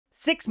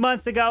6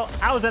 months ago,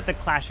 I was at the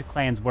Clash of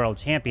Clans World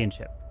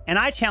Championship, and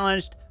I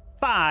challenged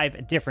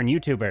 5 different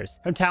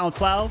YouTubers from Town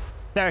 12,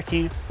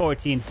 13,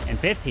 14, and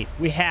 15.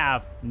 We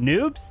have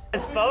Noobs.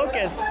 Let's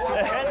focus.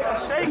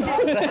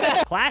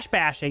 Clash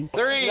Bashing.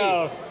 3,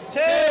 2,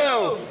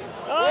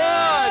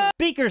 1.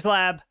 Beakers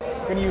Lab.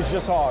 Gonna use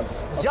just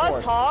hogs.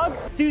 Just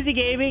hogs? Susie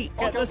Gaming.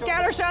 Get the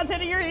scatter shots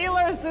into your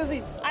healers,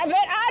 Susie. I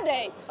bet I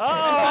did.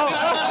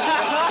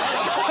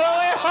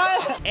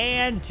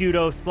 And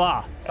Judo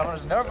Sloth.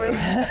 Someone's nervous.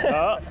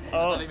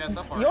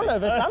 You're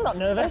nervous, I'm not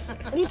nervous.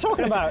 What are you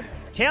talking about?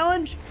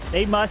 Challenge,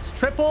 they must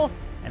triple,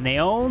 and they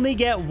only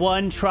get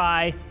 1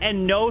 try,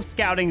 and no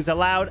scouting's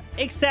allowed,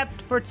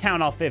 except for Town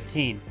Hall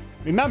 15.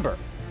 Remember,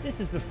 this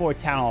is before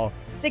Town Hall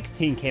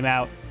 16 came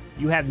out.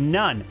 You have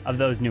none of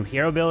those new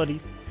hero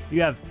abilities.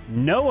 You have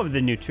no of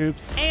the new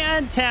troops,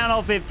 and Town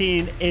Hall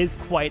 15 is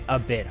quite a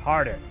bit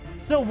harder.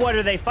 So what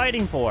are they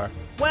fighting for?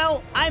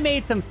 Well, I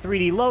made some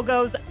 3D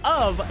logos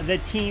of the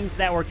teams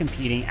that were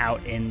competing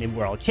out in the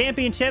World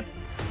Championship,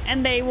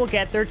 and they will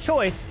get their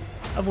choice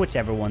of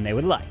whichever one they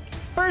would like.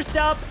 First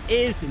up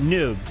is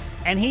Noobs,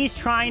 and he's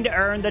trying to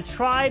earn the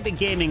Tribe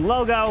Gaming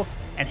logo,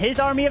 and his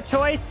army of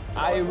choice?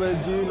 I will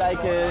do like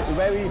a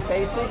very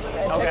basic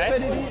attack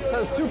strategy,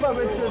 so super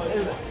rich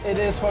it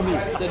is for me.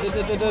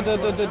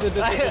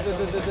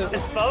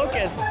 It's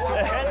focus.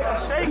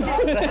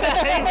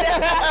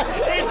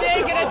 He's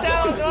shaking it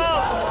down as well.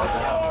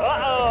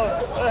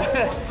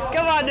 Uh-oh.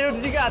 Come on,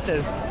 Noobs, you got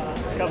this.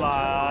 Come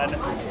on.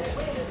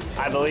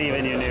 I believe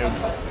in you,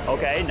 Noobs.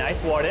 Okay,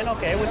 nice Warden.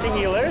 Okay, with the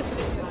healers.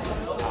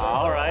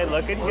 All right,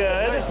 looking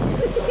good.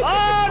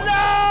 Oh,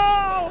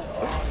 no!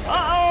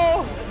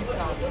 Uh-oh.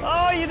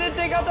 Oh, you didn't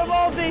take out the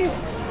multi.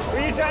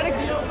 Were you trying to?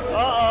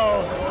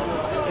 Uh-oh.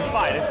 It's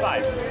fine, it's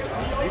fine.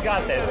 You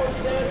got this.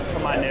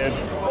 Come on,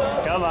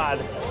 Noobs. Come on.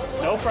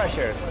 No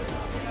pressure.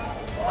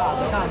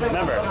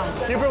 Remember,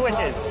 Super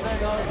Witches,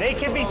 they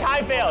can be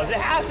time fails. It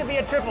has to be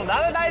a triple,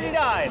 not a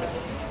 99.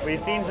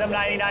 We've seen some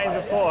 99s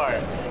before.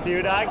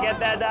 Do not get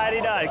that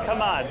 99.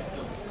 Come on.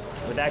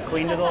 With that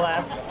queen to the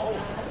left.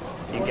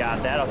 You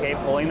got that. Okay,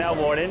 pulling that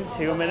Warden.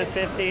 2 minutes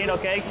 15.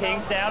 Okay,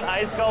 King's down.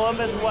 Ice Golem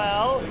as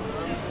well.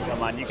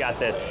 Come on, you got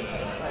this.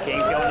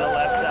 King's going to the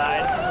left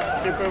side.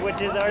 Super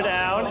Witches are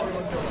down.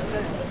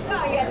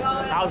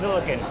 How's it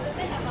looking?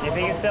 You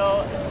think it's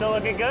still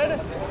looking good?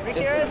 Be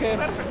curious?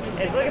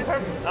 It's looking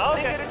perfect. Oh,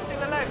 okay.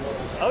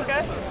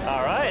 Okay.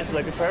 All right. It's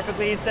looking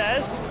perfectly, he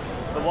says.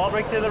 The wall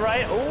break to the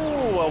right.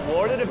 Ooh, a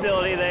warded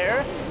ability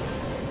there.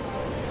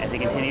 As he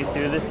continues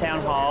through this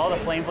town hall, the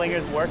Flame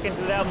Flinger's working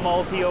through that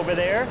multi over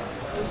there.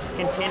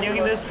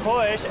 Continuing this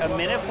push.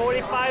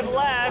 1:45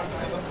 left.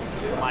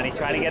 Come on, he's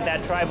trying to get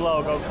that tribe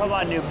logo. Come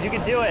on, Noobs, you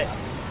can do it.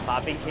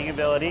 Popping King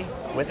ability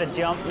with a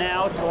jump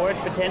now towards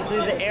potentially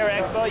the Air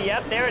Expo.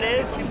 Yep, there it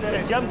is.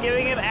 The jump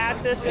giving him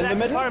access to that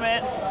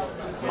compartment.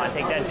 Come on,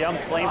 take that jump.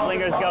 Flame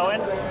Flinger's going.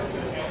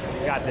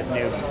 You got this,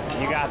 Noobs.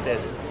 You got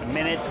this.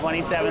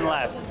 1:27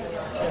 left.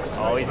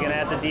 Oh, he's gonna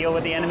have to deal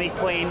with the enemy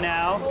queen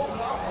now.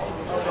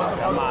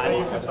 Come on.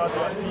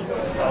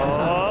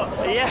 Oh,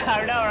 yeah,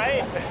 I know,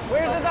 right?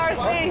 Where's his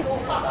RC?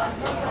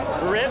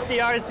 Rip the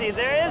RC.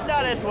 There is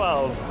not a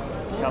 12.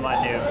 Come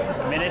on, Noobs.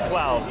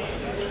 1:12.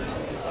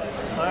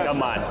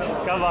 Come on.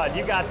 Come on.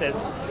 You got this.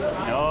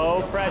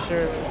 No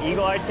pressure.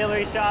 Eagle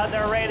artillery shots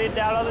are rated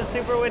down on the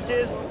Super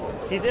Witches.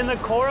 He's in the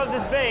core of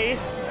this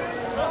base.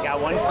 He's got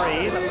 1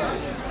 freeze.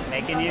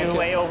 Making you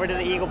way over to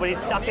the Eagle, but he's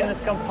stuck in this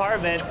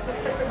compartment.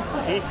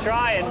 He's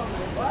trying.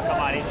 Come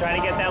on, he's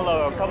trying to get that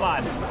logo. Come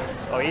on.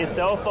 Oh, he is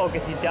so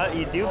focused.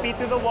 You do beat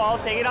through the wall,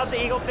 taking out the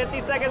Eagle,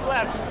 50 seconds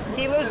left.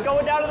 Healer's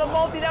going down to the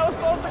multi that was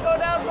supposed to go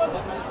down from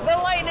the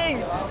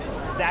lightning.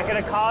 Is that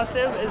gonna cost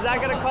him? Is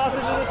that gonna cost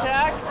him his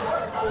attack?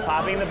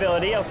 Popping the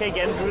ability. Okay,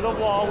 getting through the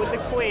wall with the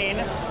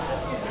queen.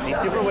 These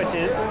Super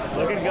Witches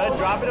looking good.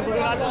 Dropping a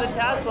balloon onto the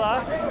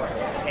Tesla.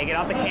 Taking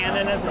out the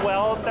cannon as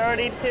well.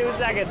 32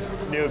 seconds.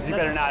 Noobs, you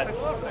better not.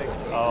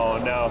 Oh,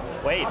 no.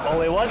 Wait. Oh,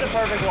 it was a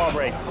perfect wall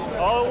break.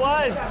 Oh, it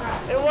was.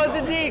 It was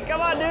indeed.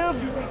 Come on,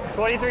 Noobs.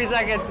 23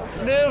 seconds.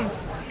 Noobs.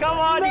 Come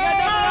on. No, you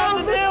got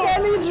nothing else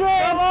to do.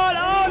 Come on.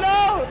 Oh,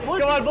 no.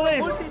 Come on,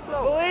 believe.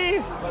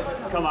 Believe.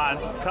 Come on.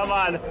 Come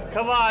on.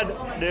 Come on,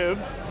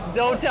 Noobs.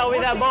 Don't tell me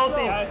that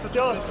multi.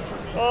 Don't.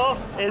 Oh,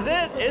 is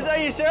it? Are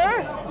you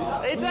sure?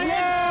 8 seconds?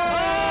 Yes!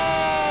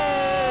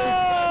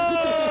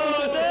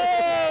 Oh,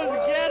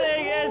 Noobs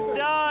getting it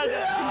done.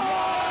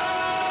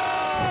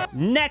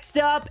 Next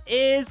up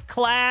is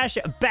Clash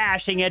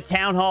Bashing at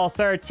Town Hall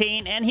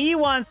 13, and he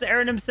wants to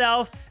earn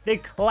himself the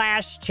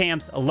Clash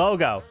Champs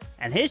logo.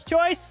 And his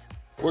choice?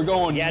 We're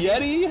going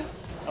Yeti.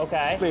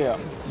 Okay.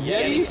 Spam.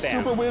 Yeti spam.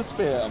 Super Whiz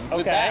spam.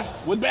 Okay.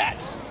 With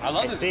bats. I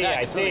love this attack.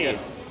 I see.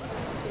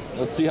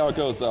 Let's see how it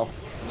goes, though.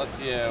 Let's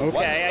see.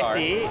 Okay, I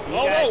see.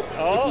 Oh, no!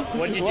 Oh,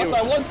 what'd you do? Unless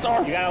I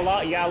 1-star. You got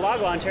a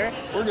log launcher.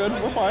 We're good.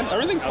 We're fine.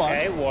 Everything's fine.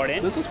 Okay,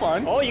 Warden. This is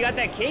fine. Oh, you got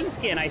that king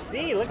skin. I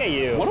see. Look at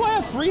you. What do I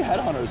have 3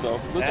 headhunters though?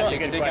 That's a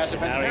good question.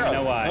 I don't even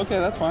know why. Okay,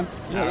 that's fine.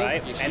 All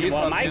right. And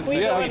well, my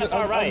queen's over in the far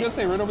I was right. gonna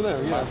say right over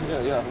there.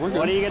 Yeah. We're good.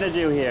 What are you gonna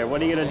do here?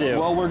 What are you gonna do?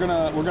 Well, we're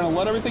gonna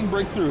let everything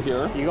break through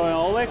here. You going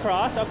all the way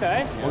across?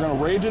 Okay. We're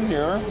gonna rage in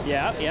here.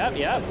 Yep.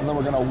 And then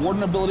we're gonna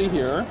warden ability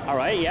here. All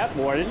right. Yep.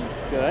 Warden.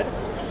 Good.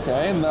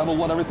 Okay, and that'll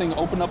let everything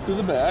open up through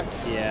the back.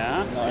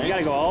 Yeah. Nice. You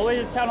gotta go all the way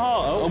to the town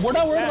hall. Oh, We're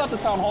not worried about the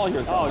town hall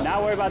here. Oh,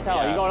 not worried about town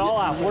hall. You're going all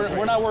out.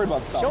 We're not worried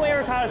about the town Show hall.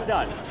 Eric how it's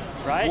done.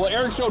 Right? Well,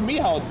 Eric showed me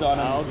how it's done,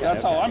 and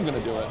that's how I'm going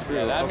to do it. True.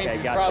 Yeah, that means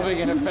it's gotcha. probably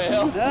going to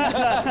fail.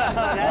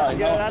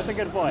 That's a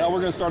good point. Now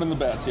we're going to start in the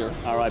bats here.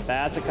 All right,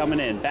 bats are coming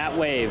in. Bat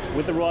wave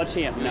with the Royal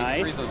Champ.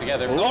 Nice. Freeze those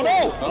together. Oh,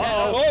 no!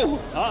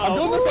 I'm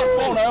doing this on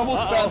phone. I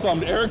almost fat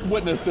thumbed. Eric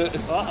witnessed it.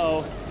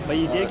 Uh-oh. But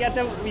you did get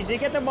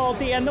the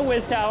multi and the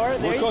whiz tower.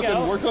 There you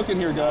go. We're cooking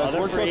here, guys.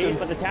 We're cooking.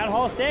 But the town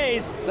hall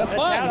stays. That's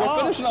fine. We're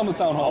finishing on the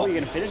town hall. Oh, you're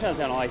gonna finish on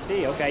the town hall. I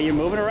see. Okay, you're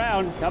moving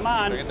around. Come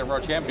on. Get the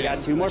Royal Champion. We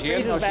got 2 more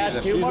freezes, Bash.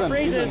 2 more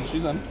freezes.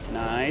 She's in.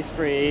 Nice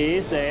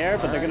freeze there,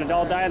 but they're gonna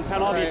all die in the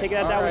town hall. If you take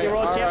that down with your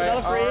Royal Champ,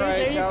 another freeze.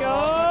 There you go.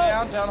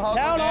 Town hall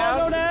go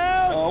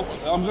down. Oh,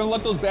 I'm gonna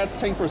let those bats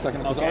tank for a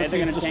second. Okay, they're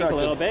gonna tank a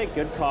little bit.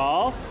 Good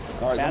call.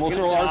 All right, then we'll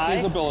throw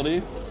RC's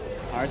ability.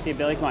 RC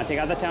ability, come on, take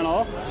out the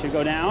tunnel. Should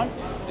go down.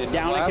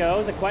 Down it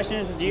goes. The question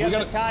is, do you have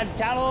the time?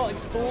 Tunnel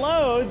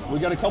explodes. We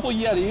got a couple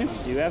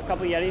Yetis. You have a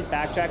couple Yetis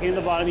backtracking to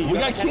the bottom. We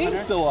got King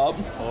still up.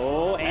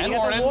 Oh, and you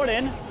got the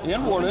Warden.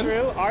 And Warden.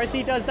 Through.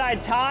 RC does die.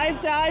 Time,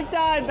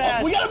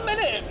 Bash. We got a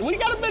minute,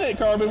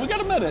 Carbon. We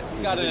got a minute.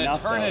 We got an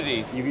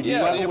eternity. You could do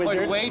that with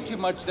Wizard. Way too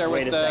much there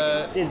with the... Wait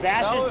a second. Did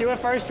Bash just do it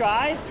first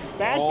try?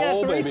 Bash got a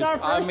 3-star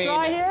first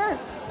try here?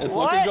 It's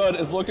looking good.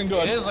 It's looking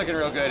good. It is looking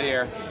real good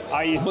here.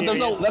 Are you serious?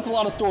 But that's a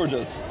lot of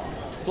storages.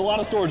 It's a lot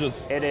of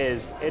storages. It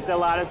is. It's a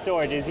lot of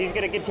storages. He's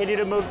going to continue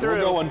to move through.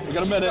 We're going. We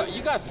got a minute.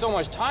 You got so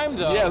much time,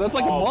 though. Yeah, that's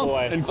like a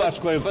month in Clash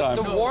Clans time.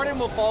 But the Warden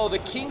will follow the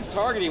King's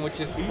targeting, which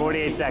is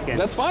 48 seconds.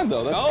 That's fine,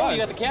 though. That's fine. You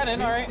got the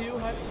cannon. All right.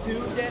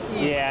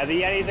 Yeah,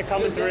 the Yetis are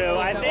coming through.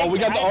 I think. We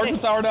got the Archer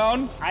Tower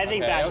down. I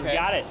think Bash has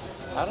got it.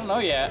 I don't know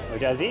yet. Oh,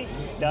 does he?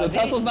 The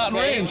Tesla's not in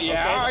range.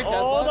 Yeah, all right, Tesla.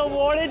 Oh, the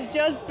Warden's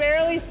just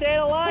barely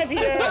staying alive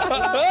here.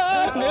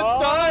 Time's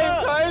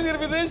gonna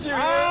be this year.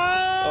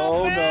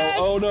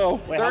 Oh no.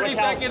 Wait, 30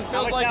 seconds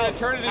feels like an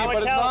eternity, but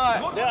it's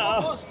not.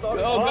 Go.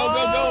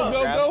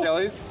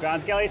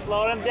 Ground Skelly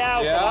slowing him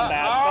down. Yeah. Come on,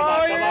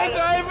 Bash. You're in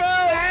time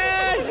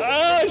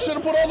I should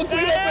have put all the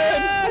clean up in.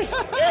 Eric,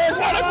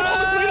 why'd I put all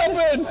the clean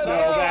up in?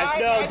 No, Bash.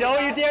 No,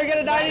 don't you dare get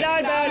a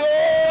 99, Bash. No.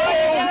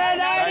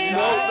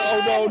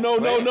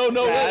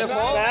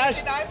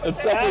 Bash.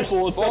 It's definitely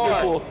full. It's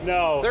definitely full.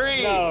 No.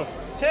 3, no.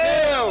 2,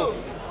 1.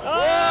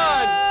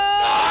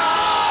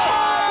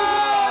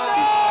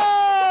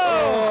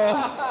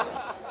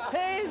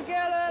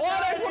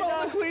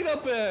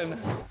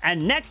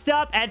 And next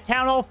up at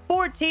Town Hall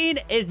 14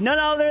 is none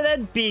other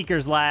than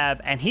Beaker's Lab,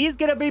 and he's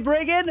gonna be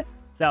bringing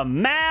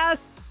some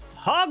mass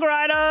hog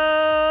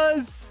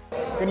riders.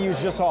 Gonna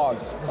use just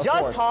hogs.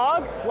 Just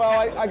hogs?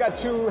 Well, I got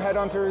 2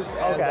 headhunters,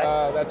 and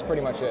that's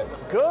pretty much it.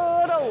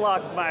 Good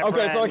luck, my friend.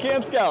 Okay, so I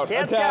can't scout.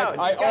 Can't attack. scout.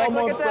 I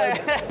almost played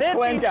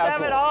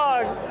 57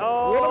 hogs.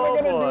 Oh, what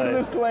am I gonna do to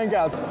this clan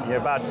castle? You're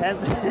about 10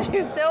 seconds.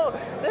 You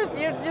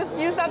just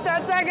used up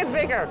 10 seconds,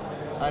 Beaker.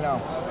 I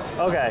know.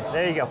 Okay,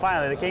 there you go.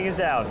 Finally, the king is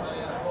down.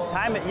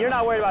 Time, you're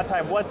not worried about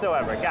time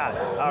whatsoever. Got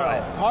it. All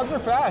right. Hogs are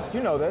fast.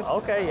 You know this.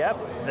 Okay, yep.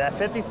 That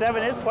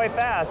 57 is quite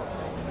fast.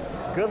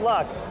 Good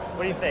luck.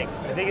 What do you think?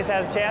 You think it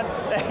has a chance?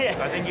 I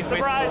think he's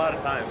wasted a lot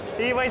of time.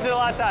 He wasted a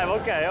lot of time.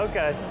 Okay.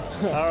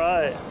 All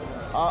right.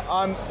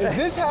 Is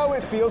this how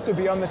it feels to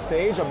be on the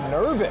stage? I'm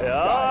nervous.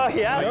 Oh,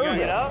 yeah. Nervous.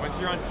 You know? Once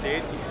you're on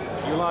stage,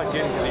 you lock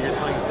in because you're just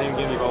playing the same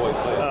game you've always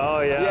played.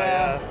 Oh,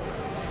 yeah.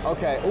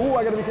 Okay. Ooh,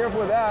 I gotta be careful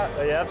with that.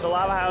 Yep, the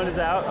lava hound is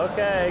out.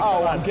 Okay.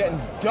 Oh, I'm getting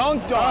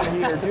dunked on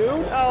here,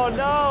 dude. Oh,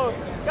 no.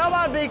 Come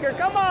on, Beaker.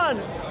 Come on.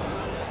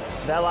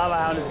 That lava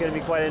hound is going to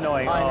be quite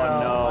annoying.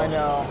 I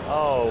know.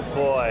 Oh,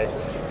 boy.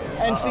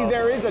 And see,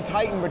 there is a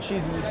Titan, but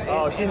she's just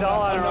she's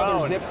all on her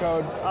own. Zip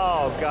code.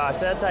 Oh gosh,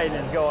 that Titan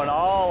is going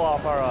all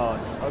off our own.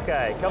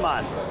 Okay, come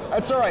on.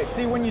 That's all right.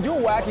 See, when you do a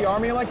wacky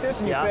army like this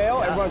and you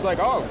fail, everyone's like,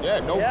 oh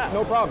yeah,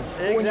 no problem.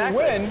 Exactly.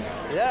 When you win,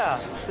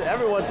 so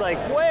everyone's like,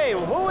 wait,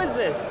 who is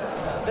this?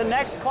 The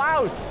next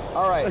Klaus.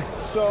 All right,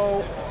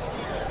 so.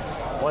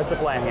 What's the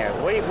plan here?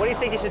 What do you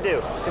think you should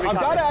do? I've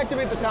got to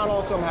activate the town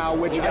hall somehow,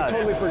 which I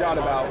totally forgot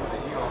about.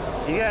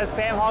 He's gonna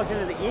spam hogs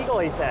into the eagle,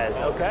 he says.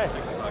 Okay.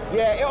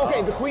 Yeah,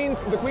 okay, the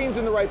queen's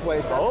in the right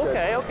place. That's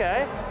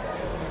okay.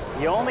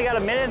 You only got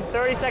 1 minute and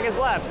 30 seconds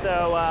left, so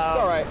it's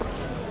all right.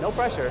 No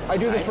pressure. I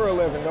do this for a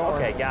living, don't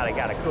worry. Okay, got it,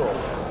 cool.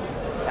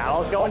 Town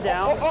hall's going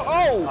down.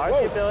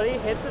 RC ability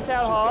hits the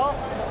town hall.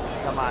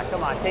 Come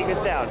on, take this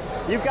down.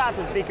 You got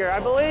this, Beaker,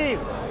 I believe.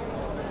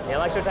 The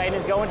Electro Titan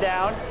is going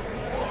down.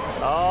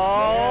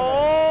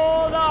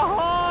 Oh, the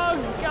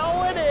hog's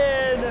going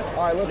in.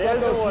 All right, let's let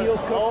those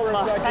heels cook for a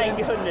second. Oh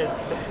my goodness,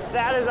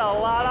 that is a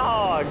lot of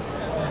hogs.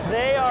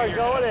 They are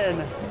going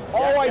in.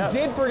 Oh, I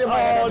did forget my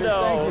editors.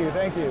 no.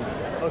 Thank you.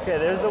 Okay,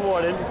 there's the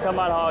warden. Come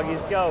on,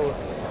 Hoggies, go.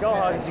 Go,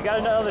 Hoggies. You got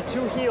another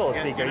 2 heals,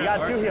 Beaker. You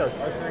got 2 heals.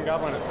 Archer and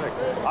Goblin at 6.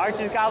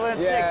 Archer's Goblin at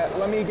 6.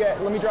 Let me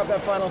drop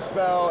that final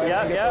spell. And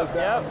get those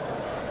down.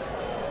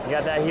 You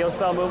got that heal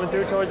spell moving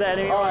through towards the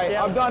enemy. All right,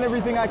 I've done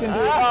everything I can do.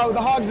 Oh, the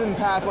Hog's in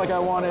path like I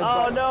wanted.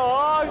 Oh no,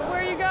 Hog,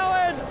 where are you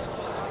going?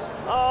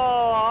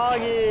 Oh,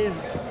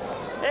 Hoggies.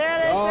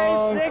 And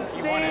it's a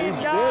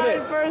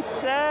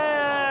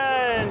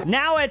 69%.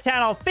 Now at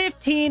channel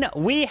 15,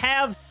 we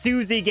have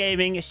Susie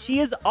Gaming. She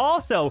is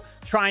also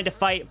trying to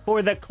fight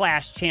for the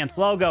Clash Champs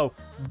logo,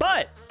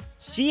 but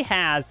she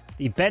has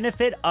the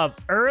benefit of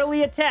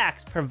early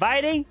attacks,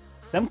 providing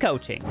some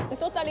coaching. I'm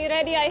totally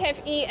ready. I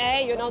have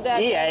EA, you know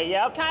that. EA,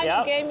 yep. Kind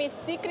of gave me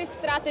secret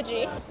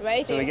strategy.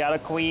 Wait. So we got a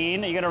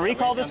queen. Are you gonna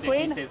recall this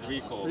queen? Now?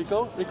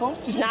 Recall?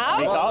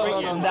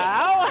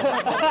 Now?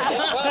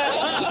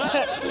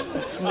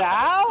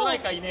 Now?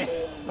 What?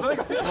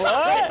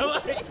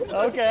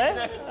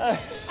 Okay.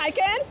 I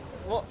can?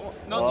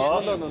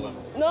 No.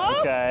 No?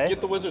 Okay.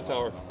 Get the wizard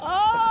tower.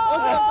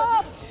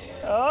 Oh!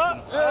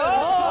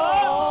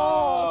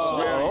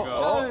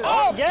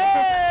 Oh,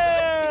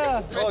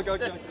 yeah!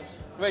 Okay.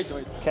 Wait.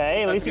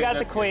 Okay, at least you got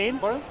the queen.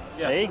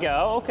 There you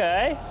go,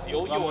 okay. There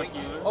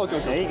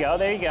you go,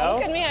 there you go.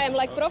 Look at me, I am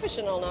like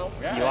professional now.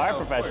 You are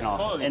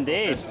professional,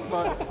 indeed.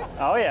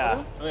 Oh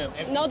yeah.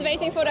 Not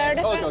waiting for air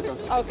defense?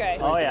 Okay.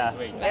 Oh yeah.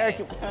 Eric,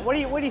 what do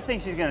you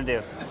think she's gonna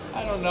do?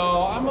 I don't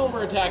know. I'm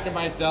over-attacking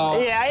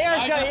myself. Yeah,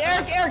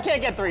 Eric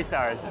can't get 3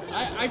 stars.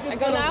 I just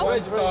go got now? a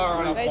 1 star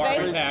on a Wait, farm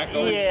wait. attack.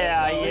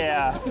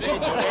 Yeah.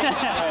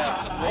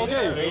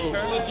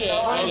 Legit.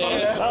 I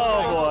did.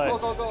 Oh boy.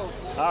 Go.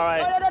 All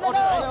right.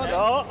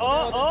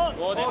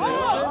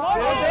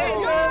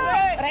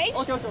 Rage?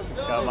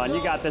 Come on,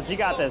 you got this.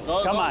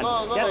 Come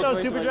on. Get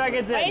those super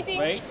dragons in. Waiting.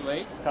 Wait.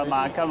 Come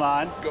on.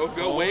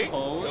 Go, wait.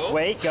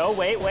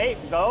 Wait.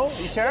 Go.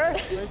 You sure?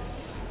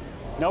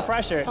 No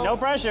pressure.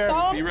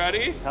 Stop. Be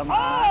ready. Come on.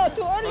 Oh,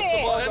 too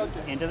early.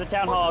 Into the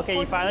town hall. Okay,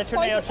 you find the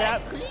tornado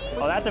trap.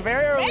 Oh, that's a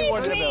very early Very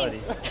warden sweet.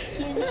 ability.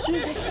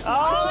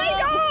 Oh my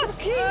god,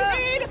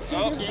 King!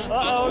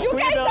 Uh-oh, You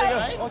queen guys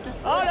ability.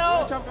 Oh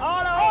no.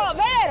 Oh,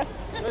 where?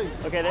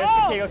 Okay, there's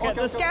the king. Okay,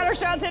 the scatter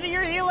shots hitting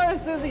your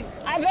healers, Susie.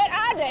 Where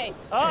are they?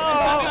 Oh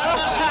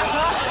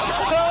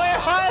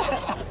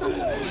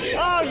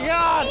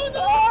God!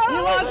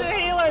 You lost your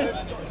healers.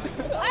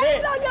 I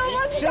don't know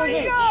what's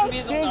going on.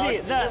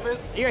 Susie,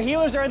 your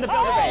healers are in the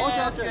builder base.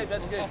 That's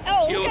good.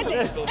 Oh, look at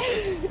it.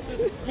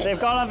 They've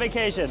gone on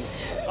vacation.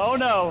 Oh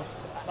no.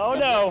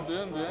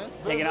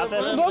 Taking out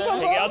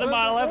the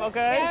monolith.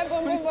 Okay. Yeah,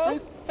 boom.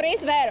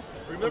 Freeze where?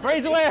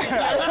 Freeze where? You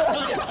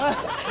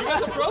got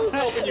the pros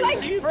helping you.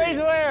 Freeze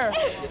where?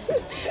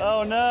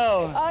 Oh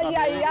no.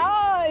 Ay.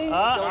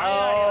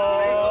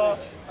 Uh-oh.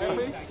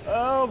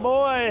 Oh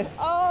boy.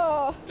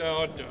 Oh.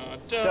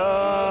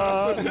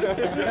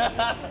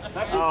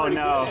 Oh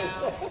no.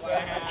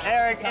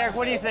 Eric,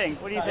 what do you think?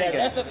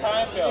 Just a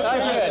time show.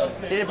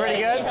 She did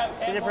pretty good?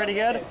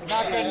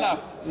 Not good enough.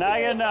 Not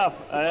good enough.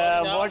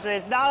 Unfortunately,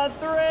 it's not a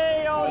 3.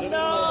 Oh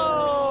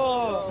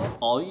no.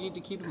 All you need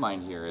to keep in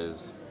mind here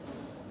is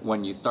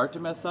when you start to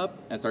mess up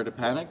and start to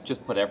panic,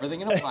 just put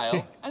everything in a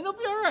pile and it'll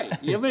be all right.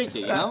 You'll make it,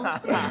 you know?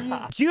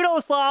 Judo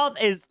Sloth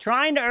is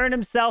trying to earn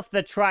himself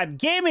the Tribe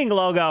Gaming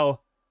logo.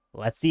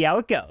 Let's see how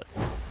it goes.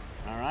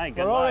 All right,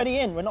 good We're luck. already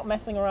in. We're not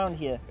messing around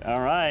here.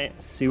 All right.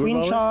 Super Queen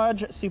Bowlers?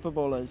 charge, Super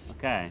Bowlers.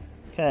 Okay.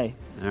 Okay.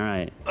 All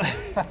right.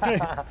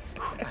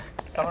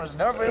 Someone's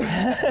nervous.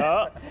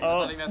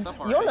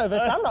 You're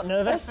nervous. I'm not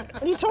nervous.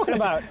 What are you talking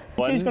about?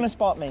 Who's going to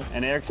spot me?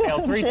 And Eric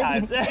failed 3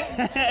 times.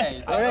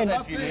 Hey, We're in.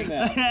 stop doing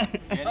that.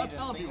 Stop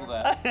telling people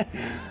that.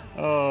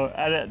 Oh,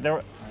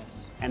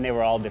 and they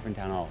were all different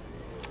town halls.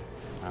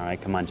 All right,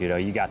 come on, Judo.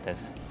 You got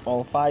this.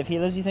 All 5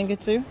 healers, you think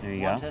it too? There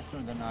you go. Tester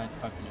and then I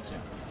 5 minutes,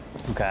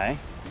 yeah. Okay.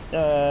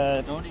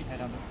 Don't eat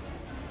head under.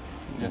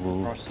 You have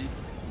Ooh. Frosty.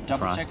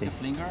 Double check Frosty. the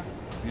flinger.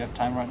 You have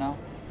time right now?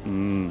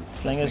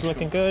 Flinger's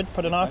looking good.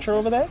 Put an archer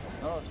over there.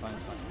 No, it's fine.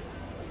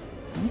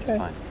 Okay.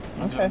 Fine.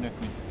 Okay.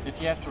 If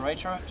you have to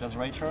rage her, just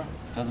rage her.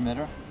 Doesn't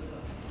matter.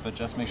 But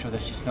just make sure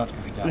that she's not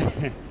going to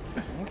die.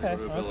 Okay.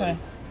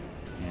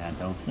 Yeah,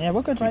 don't. Yeah,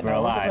 we're good Keep right her now.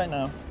 alive. We're good right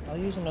now. I'll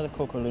use another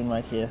cocoa loon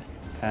right here.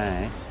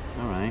 Okay.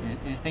 All right.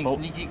 You think Well,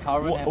 Sneaky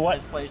Carbon have what-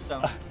 this place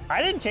down?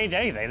 I didn't change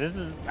anything.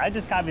 I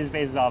just copied these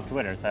bases off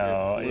Twitter,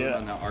 so On yeah.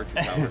 the Archer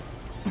tower.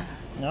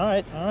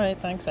 All right.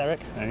 Thanks, Eric.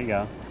 There you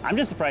go. I'm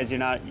just surprised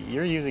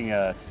you're using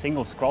a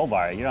single scroll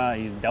bar. You're not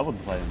using double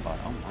deployment bar.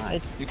 Oh my.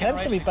 It You can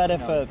tends to be raise- better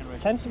no, for you can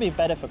raise- tends to be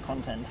better for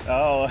content.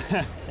 Oh,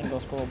 Single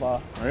scroll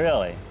bar.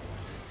 really?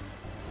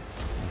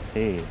 I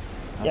see.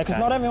 Yeah, because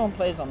Okay. not everyone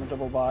plays on the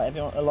double bar.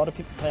 A lot of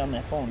people play on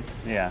their phone.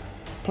 Yeah,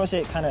 Plus,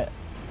 it kind of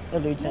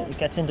it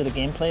gets into the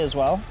gameplay as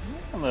well.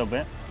 a little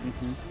bit.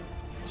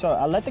 So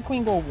I'll let the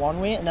queen go one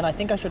way, and then I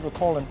think I should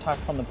recall and attack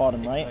from the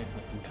bottom, right?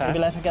 Okay. Maybe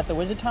let her get the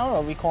wizard tower,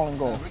 or recall and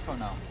go. Rico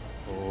now.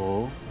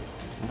 Oh.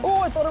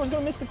 Oh, I thought I was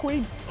gonna miss the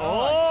queen.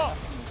 Oh.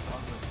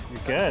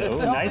 You're good.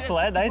 Oh, nice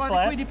play. Nice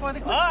play. Deploy the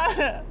queen.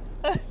 Ah!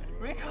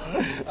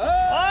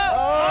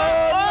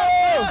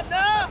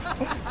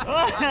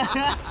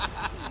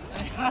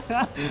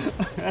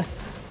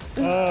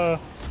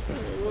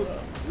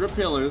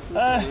 Repellers.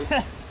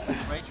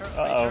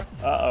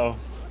 Uh-oh.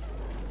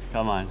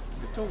 Come on.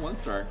 Just go 1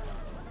 star.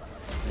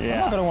 Yeah. I'm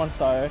not gonna 1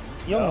 star.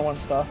 You're gonna 1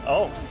 star.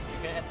 Oh.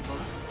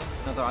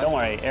 Don't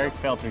worry, Eric's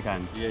failed 3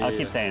 times. Yeah, I'll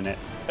keep saying it.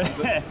 I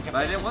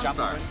didn't 1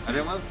 star. I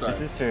didn't 1 star.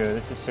 This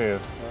is true. Okay.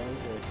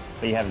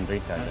 But you haven't 3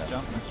 starred Nice though.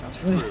 jump.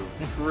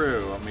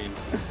 True. I mean,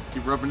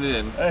 keep rubbing it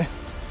in. With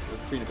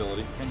queen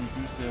ability. Can you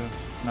boost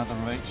another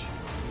rage?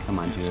 Come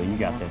on, Julie, you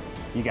got this.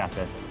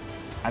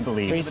 I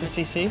believe. 3's the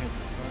CC. It's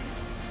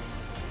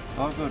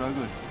all good.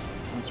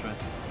 Don't stress.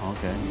 All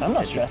good. I'm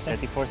not stressing.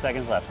 54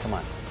 seconds left. Come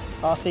on.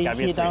 RC gotta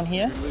be a here 3. down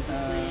here.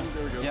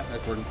 There we go. Yeah.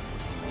 Nice wording.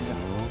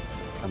 Ooh,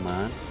 come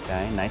on.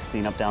 Okay, nice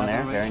clean up down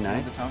there. Another Very rage in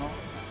nice. the tunnel.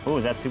 Oh,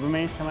 is that Super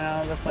Maze coming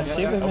out of the Let's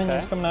flame? see if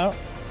Minions coming out.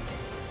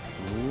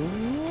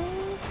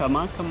 Ooh, come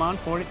on.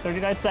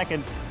 39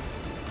 seconds.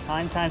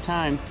 Time.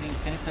 Can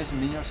you place a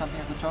minion or something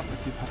at the top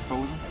if you have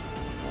frozen?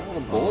 Well,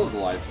 the bull is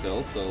alive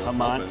still, so let's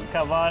Come on. open.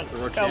 Come on. The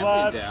road Come champion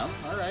on. down.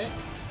 All right.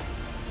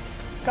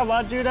 Come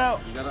on, Judo.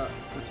 You gotta.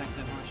 Protect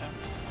the world champ.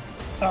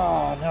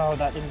 Oh no,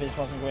 that invis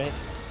wasn't great.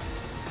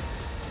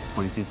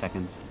 22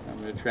 seconds. I'm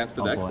gonna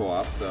transfer Oh, the boy. expo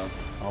off, so.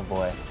 Oh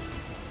boy.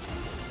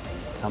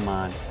 Come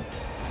on.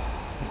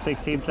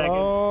 16 seconds.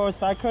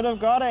 Close, I could have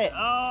got it.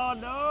 Oh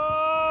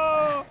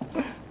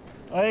no!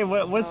 Hey,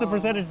 what's the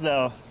percentage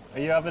though? Are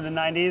you up in the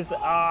 90s?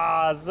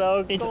 Ah,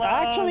 so It's close.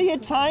 actually a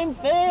time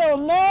fail.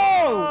 No!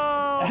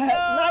 Oh,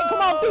 no! Come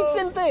on, beat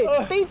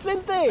Cynthia. Beat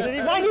Cynthia. Did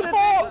he 94. beat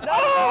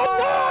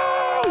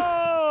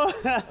Oh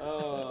no!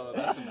 Oh,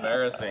 that's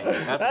embarrassing.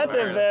 That's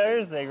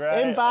embarrassing, no!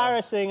 right?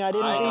 Embarrassing. I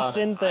didn't beat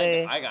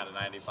Cynthia. I got a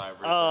 95%.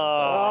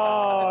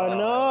 Oh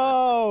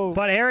no!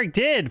 But Eric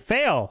did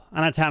fail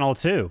on a tunnel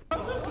too.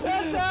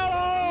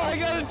 I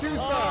got a 2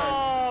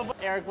 star.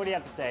 Eric, what do you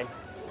have to say?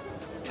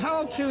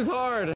 Tunnel 2's hard.